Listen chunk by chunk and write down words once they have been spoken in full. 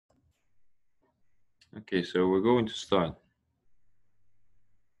Okay, so we're going to start.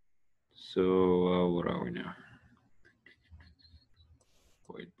 So what are we now?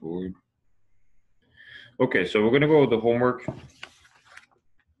 Whiteboard. Okay, so we're going to go with the homework.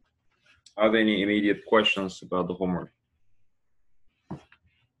 Are there any immediate questions about the homework?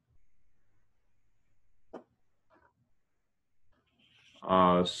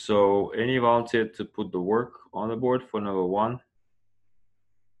 So any volunteer to put the work on the board for number 1?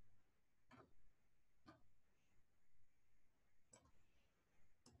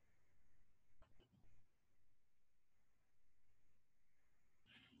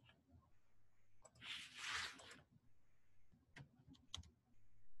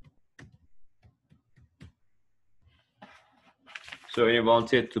 So any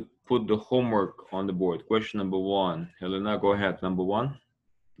volunteer to put the homework on the board? Question number 1. Helena, go ahead. Number 1.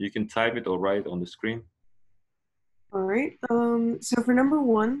 You can type it or write on the screen. All right. So for number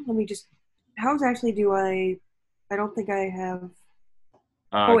 1, let me just. How exactly do I don't think I have.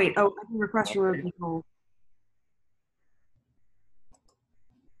 Oh wait. Oh, I can request remote control.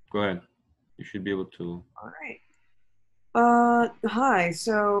 Go ahead. You should be able to. All right. Hi.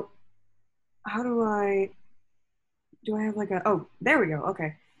 So, how do I? Do I have like a? Oh, there we go.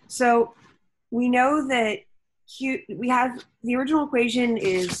 Okay. So we know that Q. We have the original equation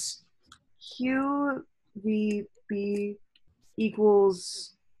is Q V B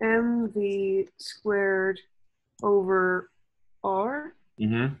equals mv squared over r.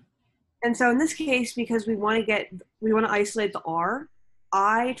 Mm-hmm. And so in this case, because we want to isolate the r,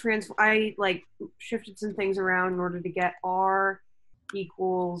 I like shifted some things around in order to get r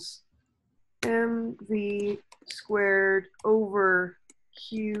equals mv squared over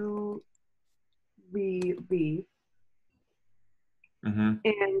qvb. Mm-hmm.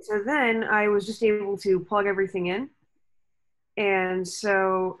 And so then I was just able to plug everything in. And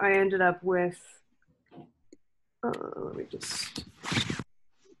so I ended up with, let me just,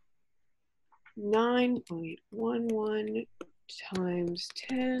 9.11 times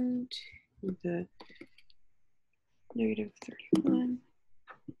 10 to the negative 31.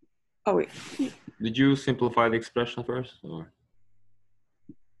 Oh, wait. Did you simplify the expression first, or?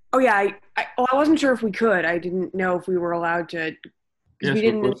 Oh, yeah. I wasn't sure if we could. I didn't know if we were allowed to. Yes, we we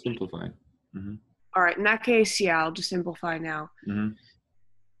didn't. could simplify. Mm-hmm. All right. In that case, yeah, I'll just simplify now. Mm-hmm.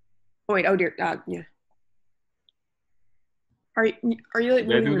 Oh, wait. Oh, dear. Yeah. Are you like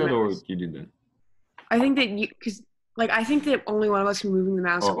Did I moving do the that, or mouse? you did that? I think that because I think that only one of us can move the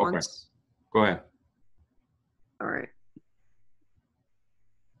mouse at Oh, okay. once. Go ahead. All right.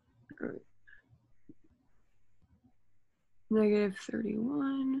 Negative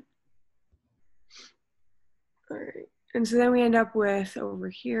 31. All right. And so then we end up with over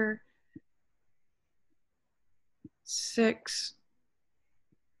here 6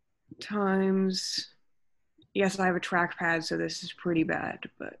 times. Yes, I have a trackpad, so this is pretty bad,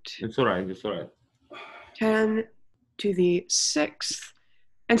 but It's all right. It's all right. 10 to the 6th.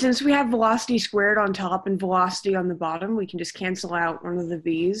 And since we have velocity squared on top and velocity on the bottom, we can just cancel out one of the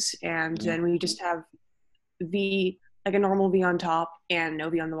v's, and then we just have v, like a normal v on top and no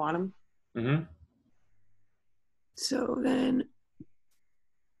v on the bottom. Mm-hmm. So then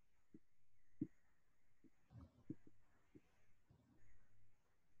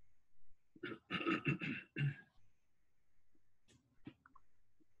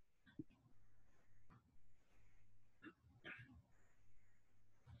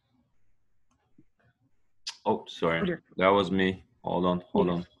Oh, sorry. That was me. Hold on.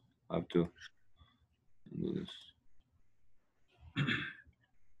 I have to do this.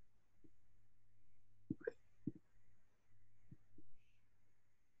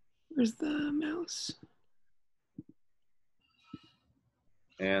 where's the mouse?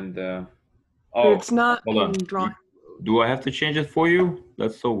 And It's not hold on. drawing. Do I have to change it for you?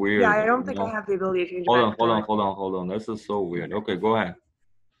 That's so weird. Yeah, I don't think I have the ability to change it Hold back on, to drawing. hold on. This is so weird. Okay, go ahead.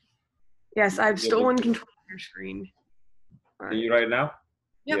 Yes, I've stolen control of your screen. All right. Can you write it now?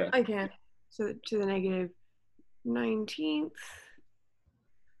 Yep, yeah. I can. So to the negative 19th.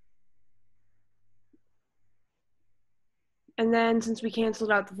 And then since we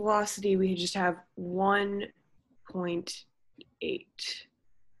canceled out the velocity, we just have 1.8.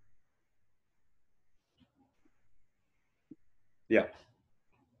 Yeah.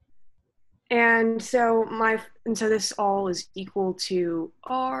 And so this all is equal to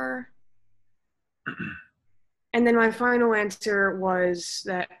R. And then my final answer was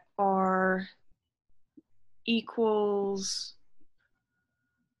that R equals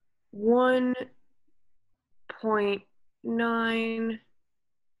 1.9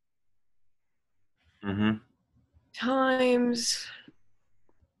 times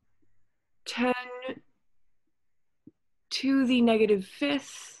 10 to the negative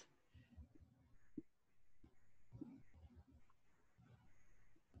fifth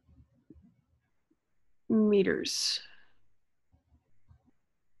meters.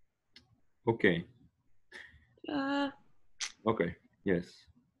 Okay. Okay. Yes.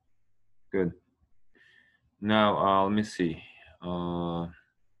 Good. Now, let me see. So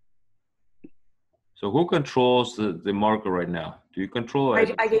who controls the marker right now? Do you control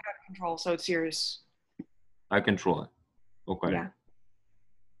it? I gave up control, so it's yours. I control it. Okay. Yeah.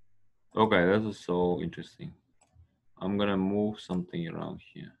 Okay, that is so interesting. I'm gonna move something around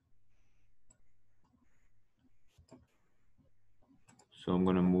here. So I'm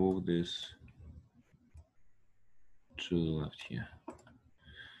gonna move this to the left here.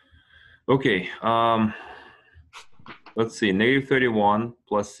 Okay, let's see, negative 31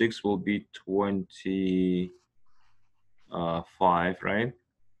 plus 6 will be 25, right?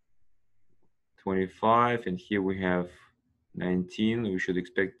 25, and here we have 19. We should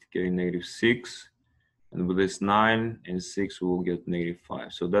expect getting negative 6. And with this 9 and 6, we will get negative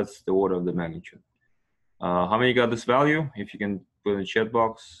 5. So that's the order of the magnitude. How many got this value? If you can put in the chat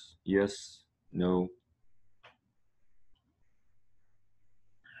box, yes, no.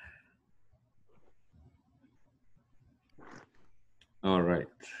 All right.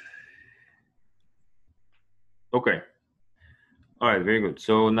 Okay. All right, very good.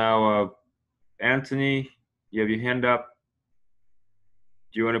 So now, Anthony, you have your hand up.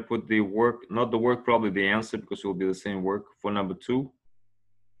 Do you want to put the work, not the work, probably the answer, because it will be the same work for number 2.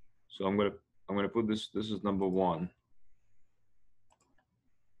 So I'm gonna put this. This is number 1.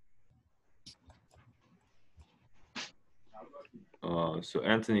 So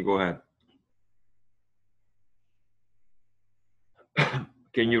Anthony, go ahead.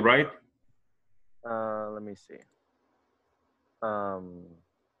 Can you write? Let me see. I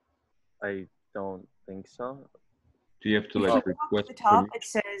don't think so. Do you have to If like you request? at the top, it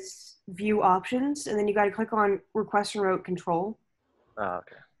says view options, and then you got to click on request remote control.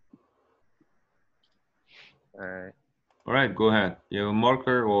 Okay. All right. All right, go ahead. You have a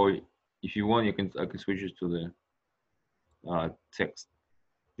marker, or if you want, I can switch it to the text.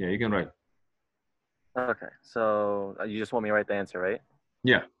 Yeah, you can write. Okay. So you just want me to write the answer, right?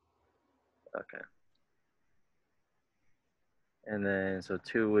 Yeah. Okay. And then so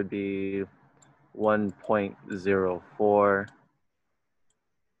 2 would be 1.04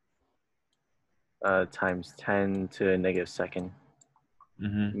 times 10 to the negative second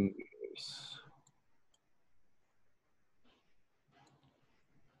meters.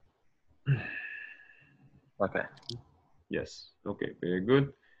 Okay. Yes. Okay. Very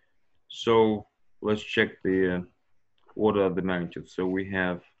good. So let's check the order of the magnitude. So we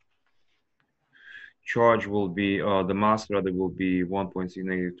have charge will be the mass rather will be 1.6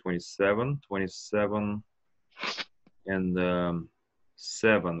 negative 27, and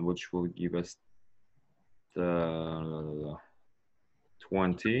 7, which will give us the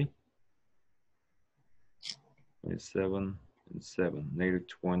 20, 27 and 7, negative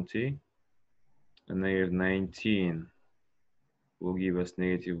 20, and negative 19 will give us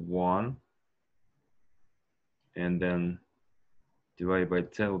negative 1, and then divided by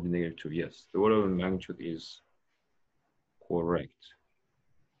 10 will be negative 2. Yes, the order of magnitude is correct.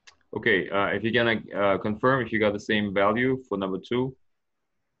 Okay, if you're gonna confirm if you got the same value for number 2.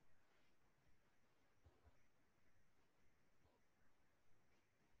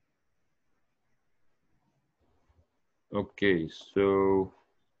 Okay,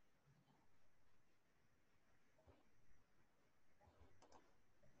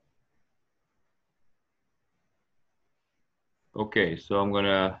 so I'm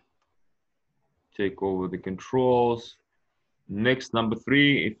gonna take over the controls. Next, number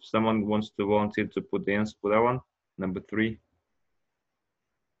 3, if someone wants to volunteer to put the answer for that one, number 3.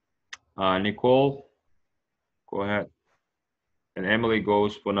 Nicole, go ahead. And Emily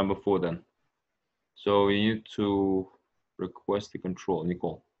goes for number 4 then. So you need to request the control,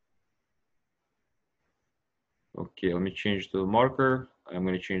 Nicole. Okay, let me change the marker. I'm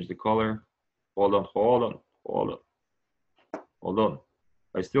gonna change the color. Hold on.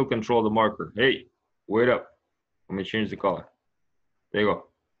 I still control the marker. Hey, wait up. Let me change the color. There you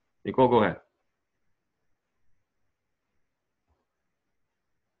go. Nicole, go ahead.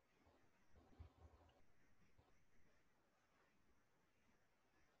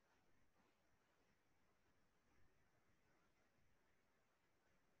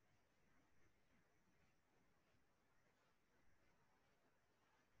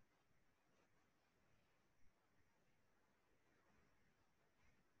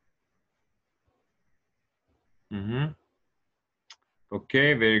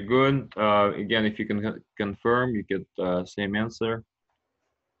 Okay, very good. Again, if you can confirm, you get same answer.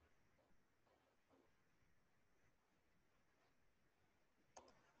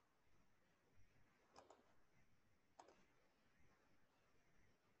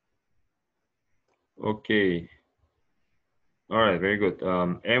 Okay. All right, very good.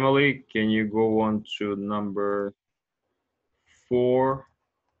 Emily, can you go on to number 4?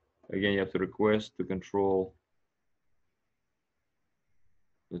 Again, you have to request to control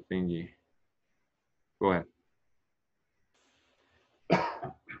the thingy. Go ahead.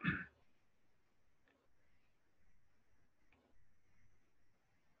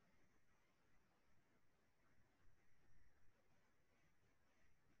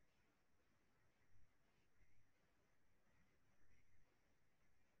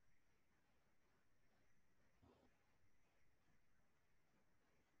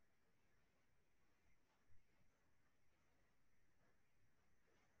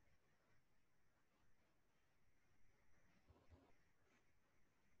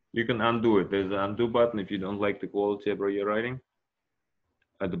 You can undo it. There's an undo button if you don't like the quality of what you're writing.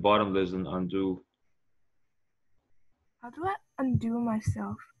 At the bottom, there's an undo. How do I undo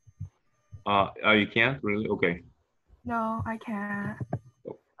myself? Oh, you can't really? Okay. No, I can't.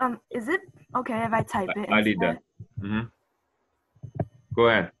 Is it okay if I type it I did instead? that. Go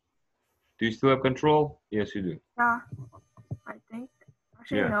ahead. Do you still have control? Yes, you do. Yeah, I think.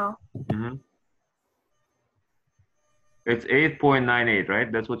 Actually, Yeah. no. It's 8.98,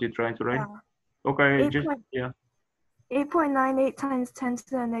 right? That's what you're trying to write? Yeah. Okay, 8.98 times 10 to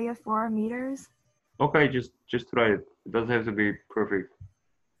the negative 4 meters. Okay, just write it. It doesn't have to be perfect.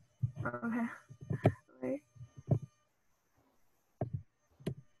 Okay. Wait.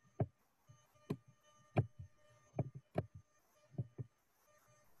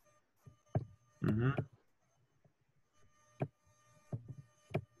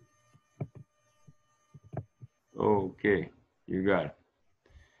 Okay, you got it.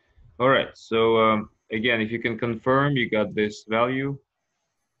 All right, so again, if you can confirm you got this value.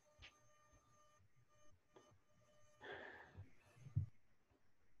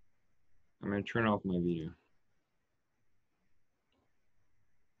 I'm gonna turn off my video.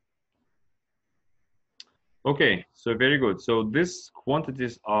 Okay, so very good. So these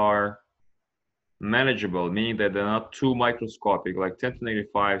quantities are manageable, meaning that they're not too microscopic. Like 10 to the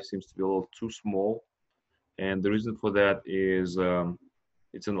negative 5 seems to be a little too small. And the reason for that is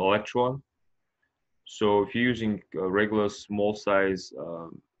it's an electron. So if you're using a regular small size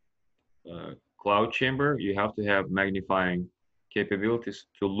cloud chamber, you have to have magnifying capabilities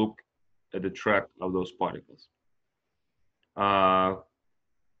to look at the track of those particles. Now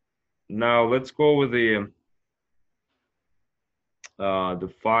let's go with the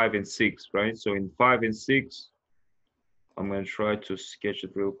 5 and 6, right? So in 5 and 6, I'm going to try to sketch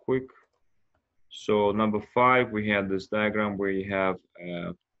it real quick. So number 5, we have this diagram where you have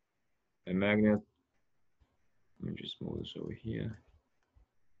a magnet. Let me just move this over here.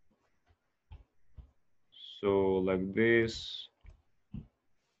 So like this,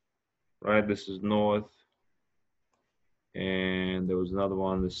 right? This is north, and there was another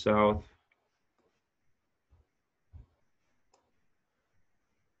one in the south.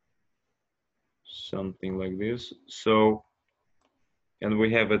 Something like this. So, and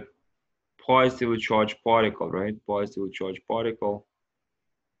we have a positively charged particle, right? Positively charged particle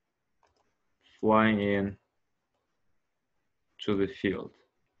flying in to the field.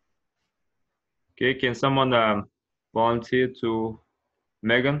 Okay, can someone volunteer to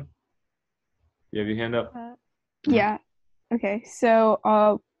Megan? You have your hand up? Yeah. Okay, so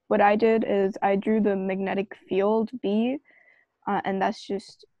what I did is I drew the magnetic field B, and that's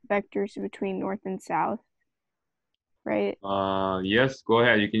just vectors between north and south, right? Yes, go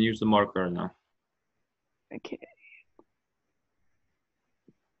ahead. You can use the marker now. Okay.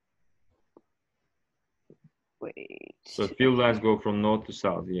 Wait. So field lines go from north to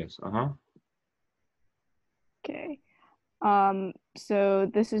south, yes. Okay. So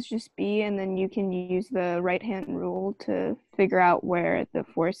this is just B, and then you can use the right-hand rule to figure out where the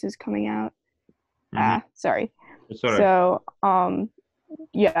force is coming out. Sorry. It's all right. So,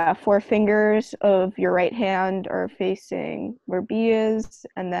 yeah, 4 fingers of your right hand are facing where B is,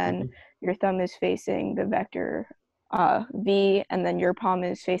 and then your thumb is facing the vector V, and then your palm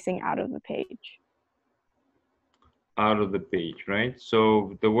is facing out of the page. Out of the page, right?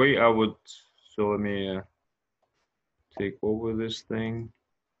 So the way I would, so let me take over this thing.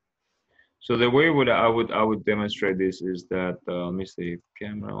 So the way I would demonstrate this is that let me see,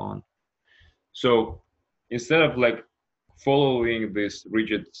 camera on. So instead of like following this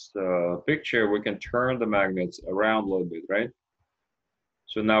rigid picture, we can turn the magnets around a little bit, right?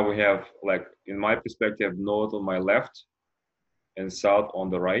 So now we have, like, in my perspective, north on my left and south on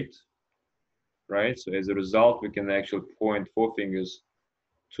the right, right? So as a result, we can actually point 4 fingers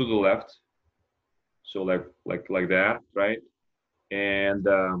to the left. So like that, right? And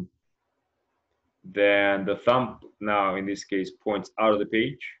then the thumb now in this case points out of the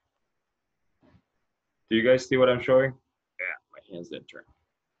page. Do you guys see what I'm showing? Yeah, my hands didn't turn.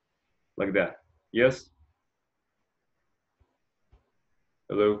 Like that. Yes?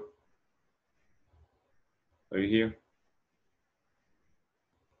 Hello? Are you here?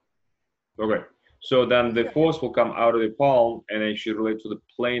 Okay. So then the force will come out of the palm and it should relate to the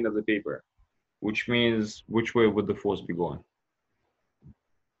plane of the paper, which means which way would the force be going?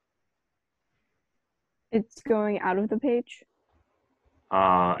 It's going out of the page.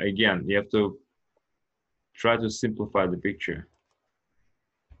 Again, you have to try to simplify the picture.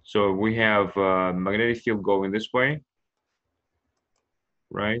 So we have magnetic field going this way,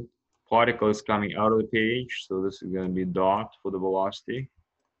 right? Particle is coming out of the page, so this is going to be dot for the velocity.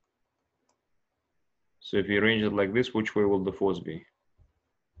 So if you arrange it like this, which way will the force be?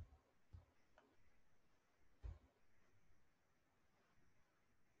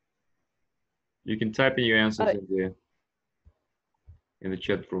 You can type in your answers in the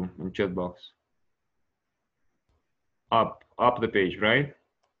chat room, in the chat box. Up the page, right?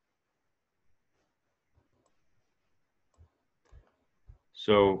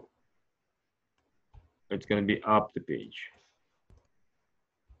 So it's going to be up the page.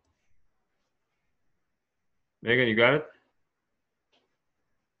 Megan, you got it?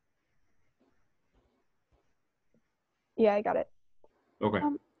 Yeah, I got it. Okay.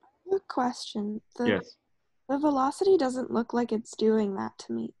 Good question. Yes. The velocity doesn't look like it's doing that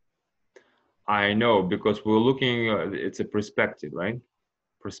to me. I know, because we're looking, it's a perspective, right?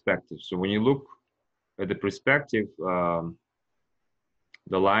 Perspective. So when you look at the perspective, the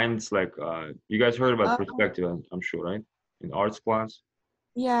lines, like, you guys heard about perspective, I'm sure, right? In arts class.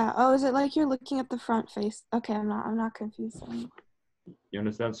 Yeah. Oh, is it like you're looking at the front face? Okay, I'm not confused anymore. You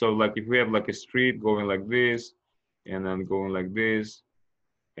understand? So like if we have like a street going like this, and then going like this,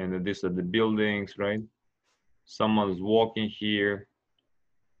 and then these are the buildings, right? Someone is walking here.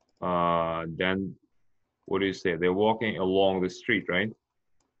 Then what do you say? They're walking along the street, right?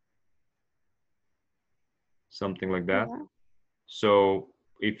 Something like that. Yeah. So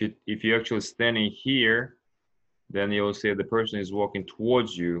if you're actually standing here, then you'll say the person is walking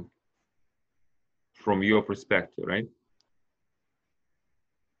towards you from your perspective, right?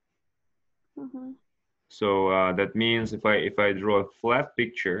 Mm-hmm. So that means if I draw a flat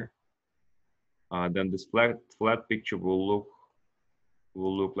picture, then this flat picture will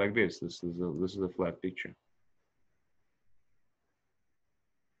look like this. This is a flat picture.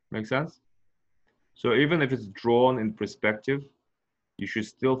 Make sense? So even if it's drawn in perspective, you should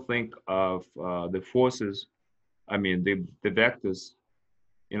still think of the forces, I mean the vectors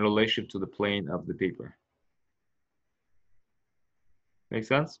in relation to the plane of the paper. Make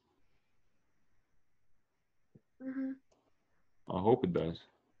sense? Mm-hmm. I hope it does.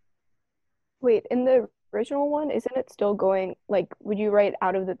 Wait, in the original one, isn't it still going, like, would you write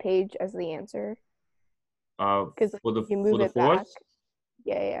out of the page as the answer? Because For the you move it force, back.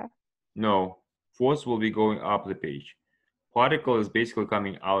 Yeah. no, force will be going up the page. Particle is basically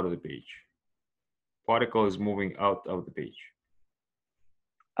coming out of the page. Particle is moving out of the page.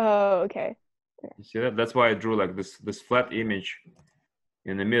 Oh, okay. You see that? That's why I drew like this flat image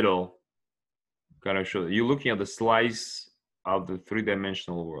in the middle. Kind of show you're looking at the slice of the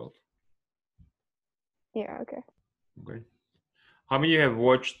three-dimensional world. Yeah, okay. Okay. How many of you have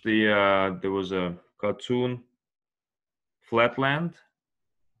watched the there was a cartoon Flatland?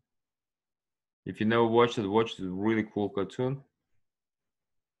 If you never watched it, watch the really cool cartoon.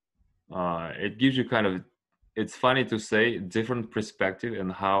 It gives you kind of, it's funny to say, different perspective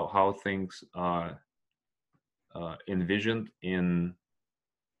and how things are envisioned in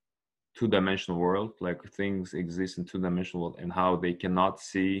two-dimensional world, like things exist in two-dimensional world and how they cannot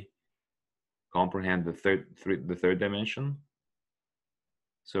comprehend the third dimension.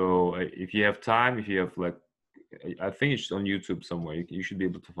 So if you have time, if you have like, I think it's on YouTube somewhere, you should be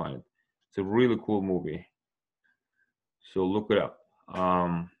able to find it. It's a really cool movie. So look it up.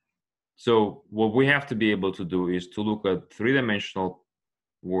 So what we have to be able to do is to look at three-dimensional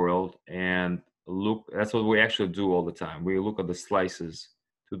world and look, that's what we actually do all the time. We look at the slices,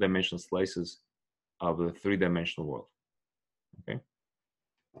 two-dimensional slices of the three-dimensional world. Okay.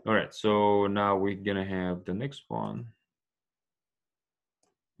 All right. So now we're gonna have the next one.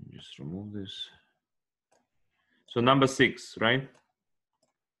 Just remove this. So number 6, right?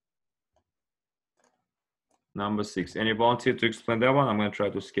 Number 6. Any volunteer to explain that one? I'm going to try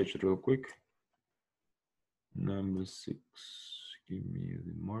to sketch it real quick. Number 6. Give me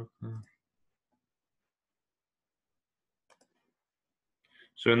the marker.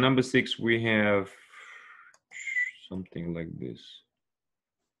 So number 6, we have something like this.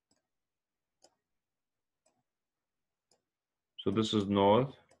 So this is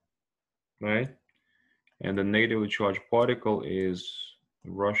north, right? And the negatively charged particle is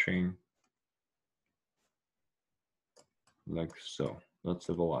rushing like so. That's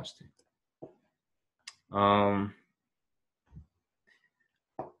the velocity.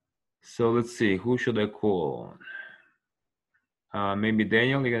 So let's see, who should I call? Maybe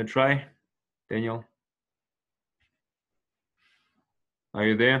Daniel, you gonna try? Daniel? Are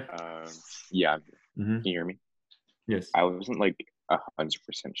you there? Yeah. Mm-hmm. Can you hear me? Yes. I wasn't like 100%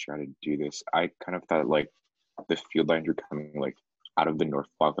 sure how to do this. I kind of thought like the field lines were coming like out of the north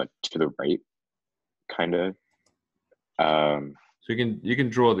block, like to the right, kind of. So you can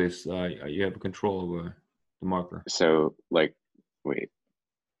draw this. You have control over the marker. So like, wait,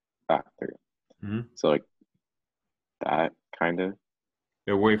 there we go. Mm-hmm. So like that kind of.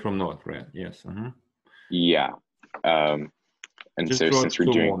 Away from north, right? Yes. Mm-hmm. Yeah. And Just so draw since we're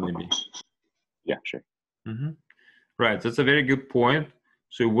two doing, more, maybe. Yeah, sure. Mm-hmm. Right. That's a very good point.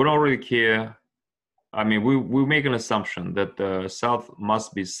 So we don't really care. I mean, we make an assumption that the south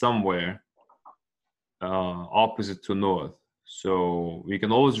must be somewhere opposite to north. So we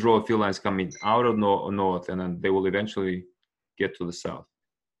can always draw field lines coming out of north, and then they will eventually get to the south.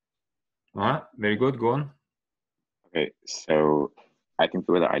 All right. Very good. Go on. Okay. So I think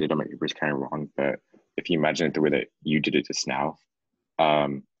the way that I did on my paper is kind of wrong, but if you imagine it the way that you did it just now,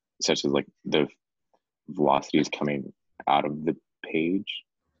 such as like the velocity is coming out of the page,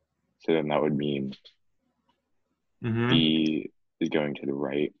 so then that would mean B is going to the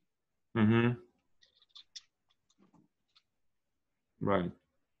right. Mm-hmm. Right.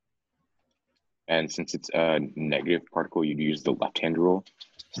 And since it's a negative particle, you'd use the left-hand rule.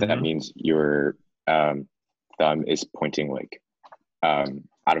 So that means your thumb is pointing like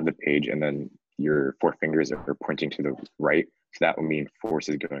out of the page, and then your four fingers are pointing to the right. So that would mean force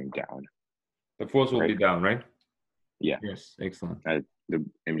is going down. The force will be down, right? Yeah. Yes. Excellent. The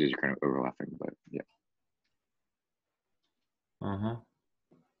images are kind of overlapping, but yeah. Uh-huh.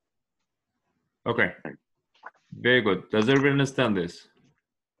 Okay. Very good. Does everybody understand this?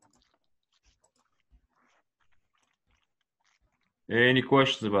 Any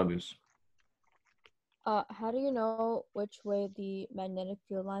questions about this? How do you know which way the magnetic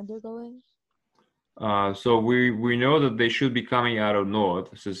field lines are going? So we know that they should be coming out of north,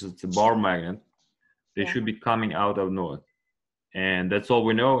 since it's a bar magnet. They should be coming out of north, and that's all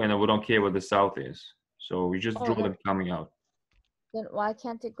we know. And we don't care what the south is. So we just draw them coming out. Then why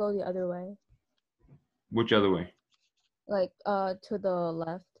can't it go the other way? Which other way? Like to the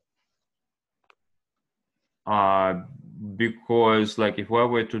left. Because like if I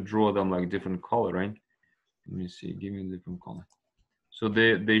were to draw them like different color, right? Let me see. Give me a different color. So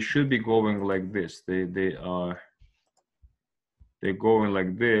they should be going like this. They're going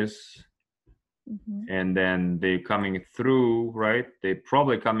like this, and then they're coming through, right? They're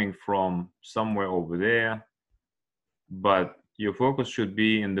probably coming from somewhere over there, but your focus should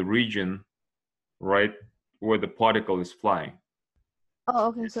be in the region, right, where the particle is flying. Oh,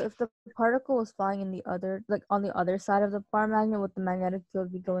 okay. So if the particle was flying in the other, like on the other side of the bar magnet, would the magnetic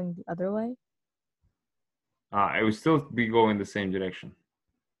field be going the other way? It would still be going the same direction.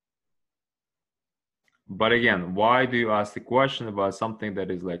 But again, why do you ask the question about something that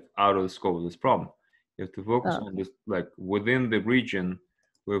is like out of the scope of this problem? You have to focus on this, like within the region.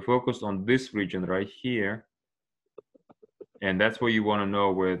 We're focused on this region right here, and that's where you want to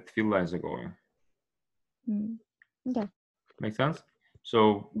know where the field lines are going. Okay. Make sense?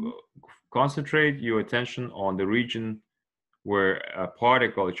 So concentrate your attention on the region where a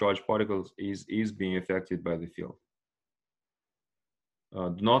particle, a charged particle, is being affected by the field.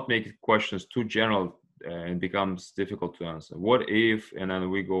 Do not make questions too general and becomes difficult to answer. What if, and then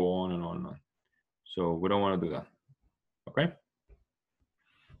we go on and on and on. So we don't want to do that. Okay?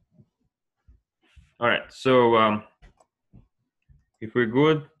 All right, so if we're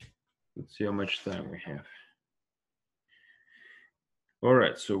good, let's see how much time we have. All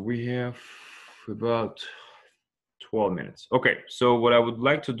right, so we have about 12 minutes. Okay, so what I would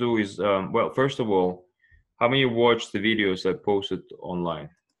like to do is, well, first of all, how many watched the videos I posted online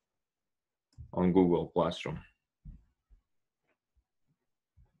on Google Classroom?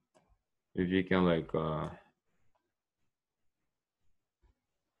 If you can like,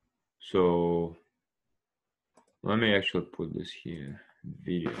 so let me actually put this here,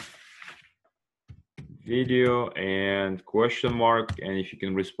 video and question mark, and if you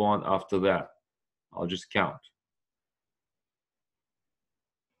can respond after that, I'll just count.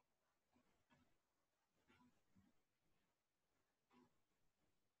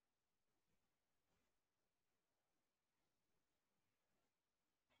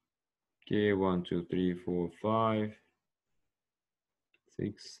 Okay, 1, 2, 3, 4, 5,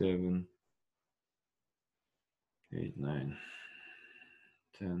 6, 7, 8, 9,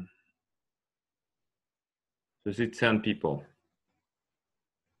 10. So I see 10 people.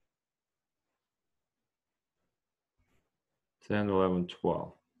 10, 11,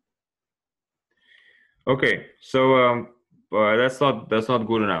 12. Okay, so that's not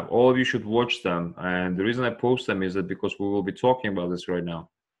good enough. All of you should watch them, and the reason I post them is that because we will be talking about this right now,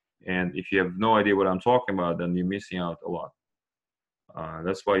 and if you have no idea what I'm talking about, then you're missing out a lot.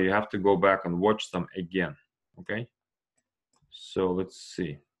 That's why you have to go back and watch them again. Okay, so let's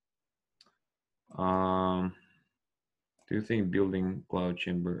see. Do you think building cloud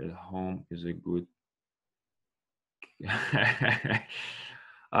chamber at home is a good?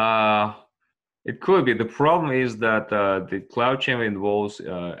 It could be. The problem is that the cloud chamber involves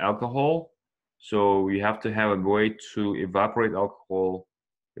alcohol, so you have to have a way to evaporate alcohol.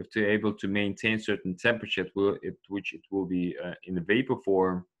 You have to be able to maintain certain temperature at which it will be in the vapor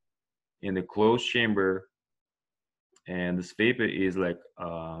form in the closed chamber, and this vapor is like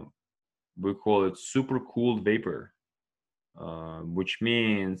we call it super cooled vapor, which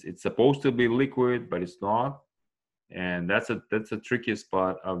means it's supposed to be liquid, but it's not, and that's a tricky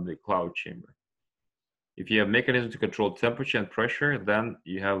spot of the cloud chamber. If you have mechanism to control temperature and pressure, then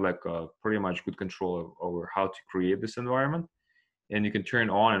you have like pretty much good control over how to create this environment, and you can turn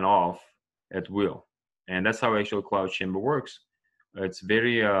on and off at will. And that's how actual cloud chamber works. It's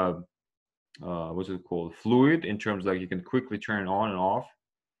very what's it called, fluid, in terms like you can quickly turn on and off,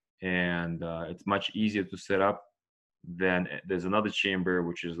 and it's much easier to set up than there's another chamber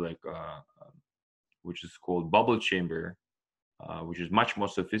which is like which is called bubble chamber, which is much more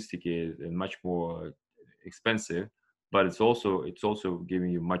sophisticated and much more expensive, but it's also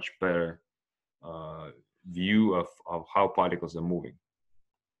giving you much better view of how particles are moving.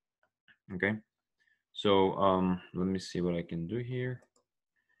 Okay, so let me see what I can do here.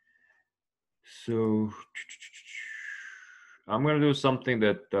 So I'm gonna do something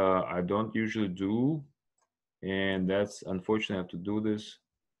that I don't usually do, and that's unfortunately I have to do this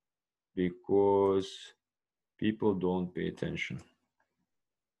because people don't pay attention.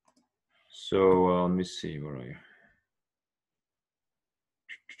 So let me see, where are you?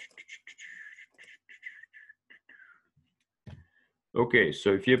 Okay,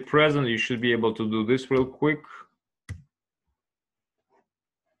 so if you're present, you should be able to do this real quick.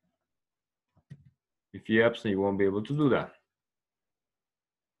 If you're absent, you won't be able to do that.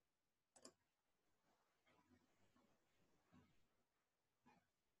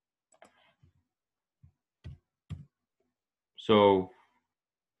 So,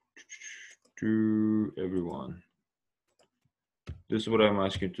 to everyone, this is what I'm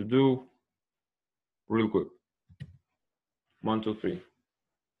asking you to do real quick. 1, 2, 3.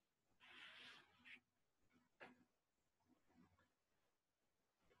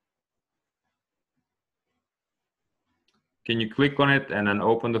 Can you click on it and then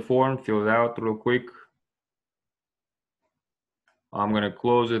open the form, fill it out real quick? I'm gonna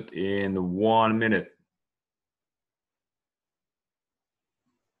close it in 1 minute.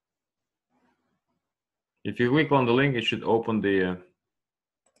 If you click on the link, it should open the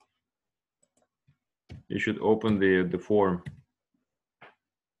the form.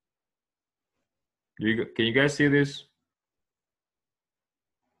 Can you guys see this?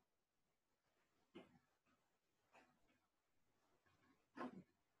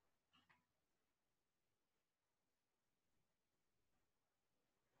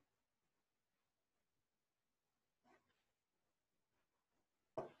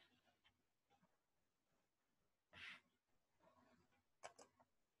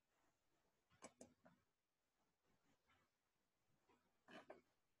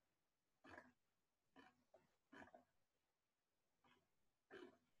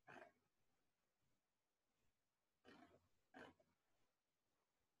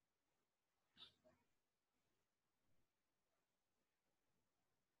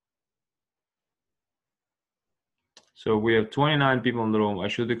 So we have 29 people in the room. I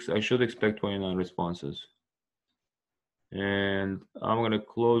should expect 29 responses. And I'm gonna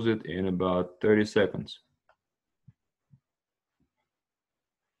close it in about 30 seconds.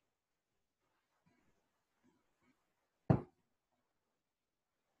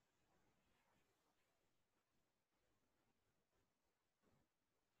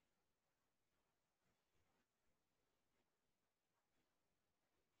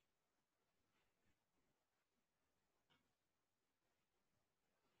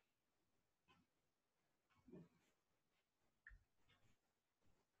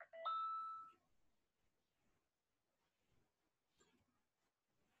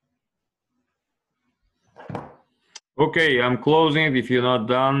 Okay, I'm closing it. If you're not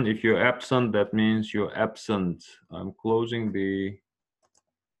done, if you're absent, that means you're absent. I'm closing the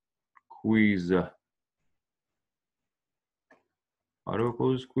quiz. How do I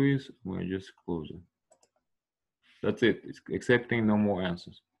close quiz? I'm gonna just close it. That's it. It's accepting, no more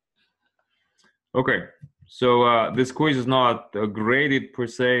answers. Okay, so this quiz is not graded per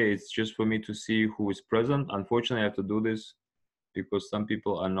se. It's just for me to see who is present. Unfortunately, I have to do this because some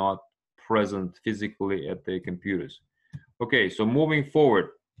people are not present physically at their computers. Okay, so moving forward,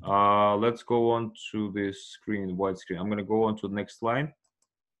 let's go on to this screen, white screen. I'm gonna go on to the next slide.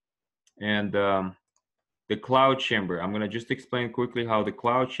 And the cloud chamber. I'm gonna just explain quickly how the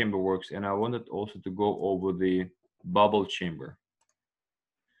cloud chamber works, and I wanted also to go over the bubble chamber.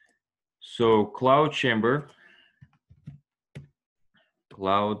 So cloud chamber,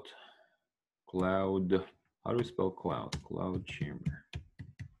 cloud, how do we spell cloud? Cloud chamber.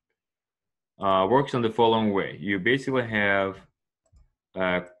 Works on the following way. You basically have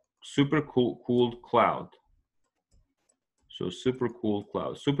a super cooled cloud. So super cooled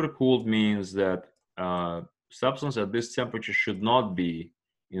cloud. Super cooled means that substance at this temperature should not be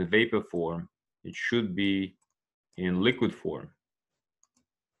in vapor form. It should be in liquid form.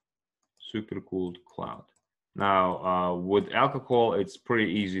 Super cooled cloud. Now, with alcohol, it's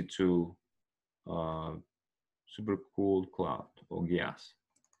pretty easy to super cooled cloud or gas.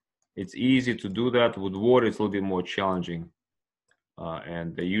 It's easy to do that. With water, it's a little bit more challenging.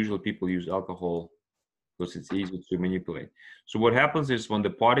 And usually people use alcohol because it's easy to manipulate. So what happens is when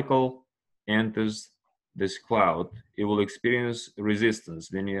the particle enters this cloud, it will experience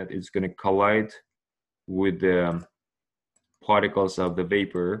resistance, meaning that it's going to collide with the particles of the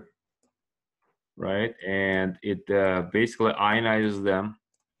vapor, right? And it basically ionizes them,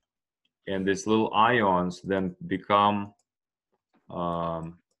 and these little ions then become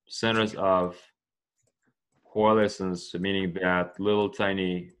centers of coalescence, meaning that little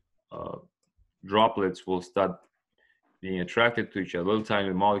tiny droplets will start being attracted to each other. Little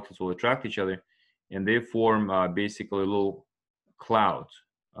tiny molecules will attract each other, and they form basically a little cloud,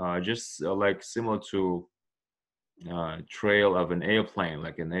 just like similar to trail of an airplane,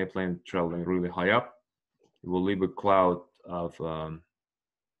 like an airplane traveling really high up. It will leave a cloud of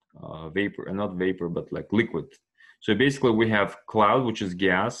vapor, and not vapor, but like liquid. So basically we have cloud, which is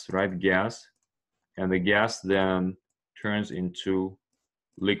gas, right? Gas, and the gas then turns into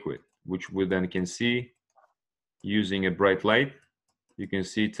liquid, which we then can see using a bright light. You can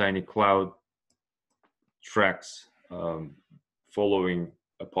see tiny cloud tracks following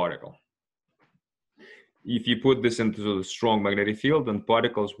a particle. If you put this into the strong magnetic field, then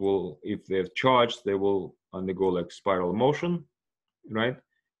particles will, if they're charged, they will undergo like spiral motion, right?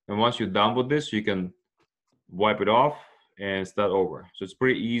 And once you're done with this, you can wipe it off and start over. So it's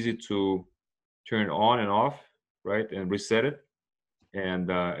pretty easy to turn it on and off, right? And reset it. And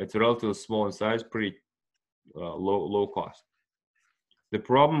it's relatively small in size, pretty low cost. The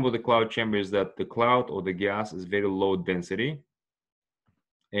problem with the cloud chamber is that the cloud or the gas is very low density.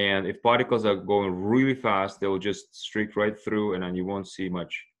 And if particles are going really fast, they will just streak right through, and then you won't see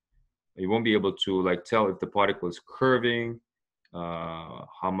much. You won't be able to like tell if the particle is curving,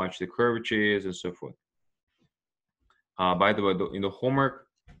 how much the curvature is, and so forth. By the way, in the homework,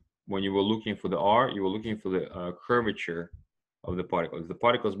 when you were looking for the R, you were looking for the curvature of the particle. If the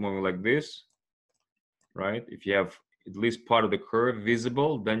particle is moving like this, right? If you have at least part of the curve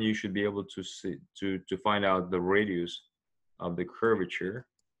visible, then you should be able to see to find out the radius of the curvature,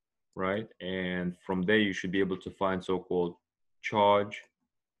 right? And from there, you should be able to find so-called charge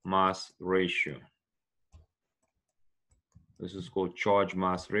mass ratio. This is called charge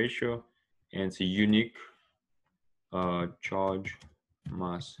mass ratio, and it's a unique charge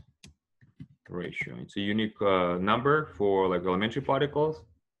mass ratio. It's a unique number for like elementary particles,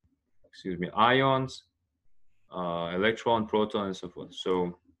 excuse me, ions, electron, proton, and so forth.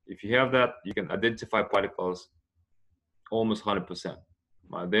 So if you have that, you can identify particles almost 100%.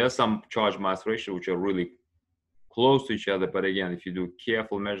 There are some charge mass ratio which are really close to each other, but again, if you do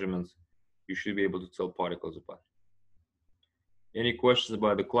careful measurements, you should be able to tell particles apart. Any questions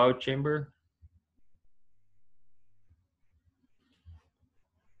about the cloud chamber?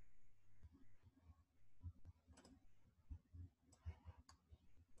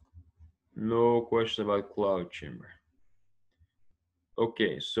 No questions about cloud chamber.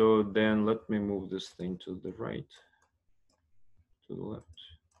 Okay, so then let me move this thing to the right, to the left.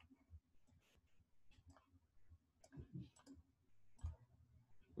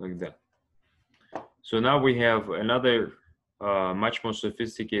 Like that. So now we have another much more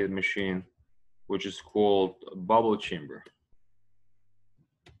sophisticated machine, which is called bubble chamber.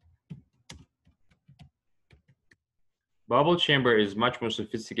 Bubble chamber is much more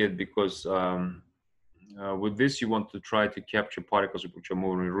sophisticated because with this you want to try to capture particles which are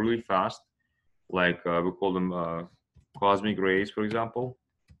moving really fast, like we call them cosmic rays, for example.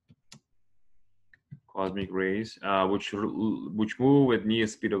 Cosmic rays, which move at near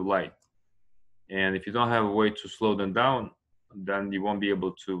speed of light. And if you don't have a way to slow them down, then you won't be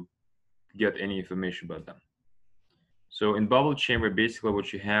able to get any information about them. So in bubble chamber, basically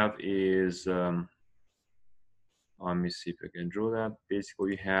what you have is, let me see if I can draw that.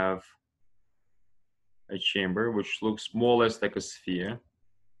 Basically, you have a chamber which looks more or less like a sphere.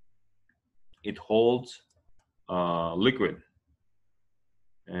 It holds liquid,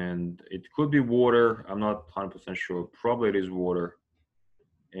 and it could be water. I'm not 100% sure. Probably it is water.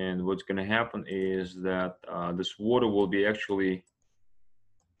 And what's going to happen is that this water will be actually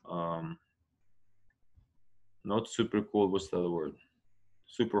not super cold. What's the other word?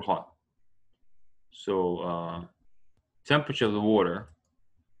 Super hot. So temperature of the water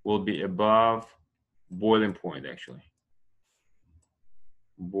will be above boiling point, actually.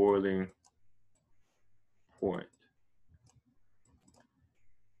 Boiling point.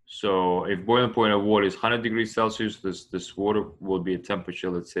 So if boiling point of water is 100 degrees Celsius, this water will be a temperature,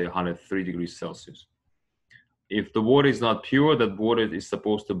 let's say 103 degrees Celsius. If the water is not pure, that water is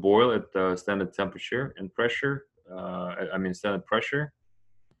supposed to boil at the standard temperature and pressure. Standard pressure,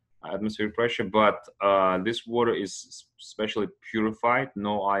 atmospheric pressure. But this water is specially purified,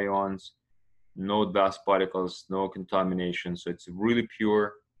 no ions, no dust particles, no contamination. So it's really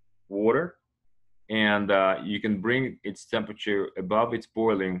pure water. And you can bring its temperature above its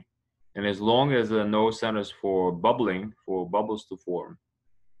boiling. And as long as there are no centers for bubbling, for bubbles to form,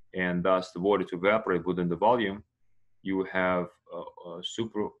 and thus the water to evaporate within the volume, you have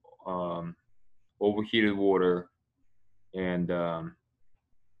super overheated water, and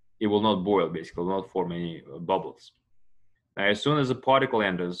it will not boil, basically, will not form any bubbles. Now, as soon as a particle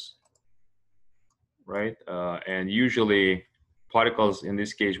enters, right, and usually particles in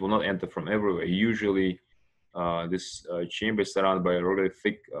this case will not enter from everywhere. Usually this chamber is surrounded by a really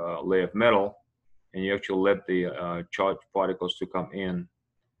thick layer of metal, and you actually let the charged particles to come in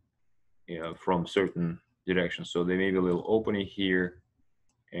from certain directions. So there may be a little opening here,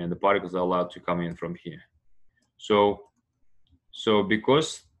 and the particles are allowed to come in from here. So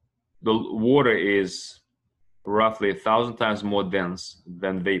because the water is roughly 1,000 times more dense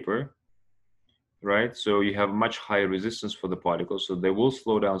than vapor, right? So you have much higher resistance for the particles, so they will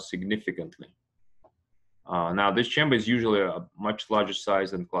slow down significantly. Now, this chamber is usually a much larger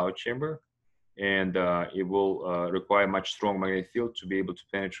size than cloud chamber, and it will require much strong magnetic field to be able to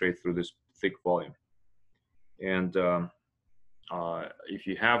penetrate through this thick volume. And if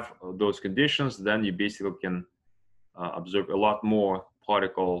you have those conditions, then you basically can observe a lot more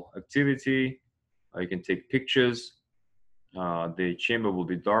particle activity. You can take pictures. The chamber will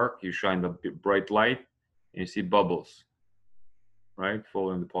be dark. You shine the bright light, and you see bubbles, right,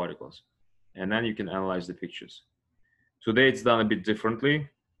 following the particles. And then you can analyze the pictures. Today it's done a bit differently.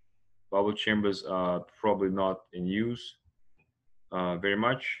 Bubble chambers are probably not in use very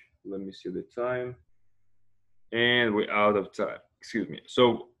much. Let me see the time. And we're out of time, excuse me.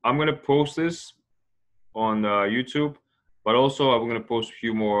 So I'm gonna post this on YouTube, but also I'm gonna post a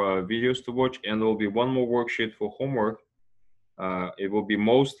few more videos to watch, and there will be one more worksheet for homework. It will be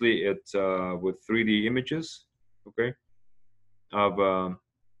mostly with 3D images, okay, of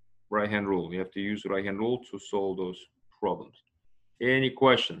right-hand rule. You have to use the right-hand rule to solve those problems. Any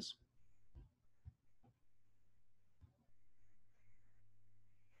questions?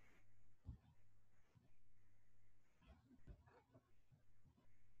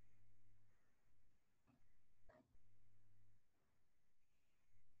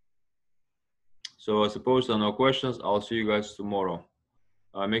 So I suppose there are no questions. I'll see you guys tomorrow.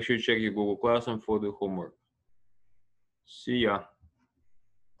 Make sure you check your Google Classroom for the homework. See ya.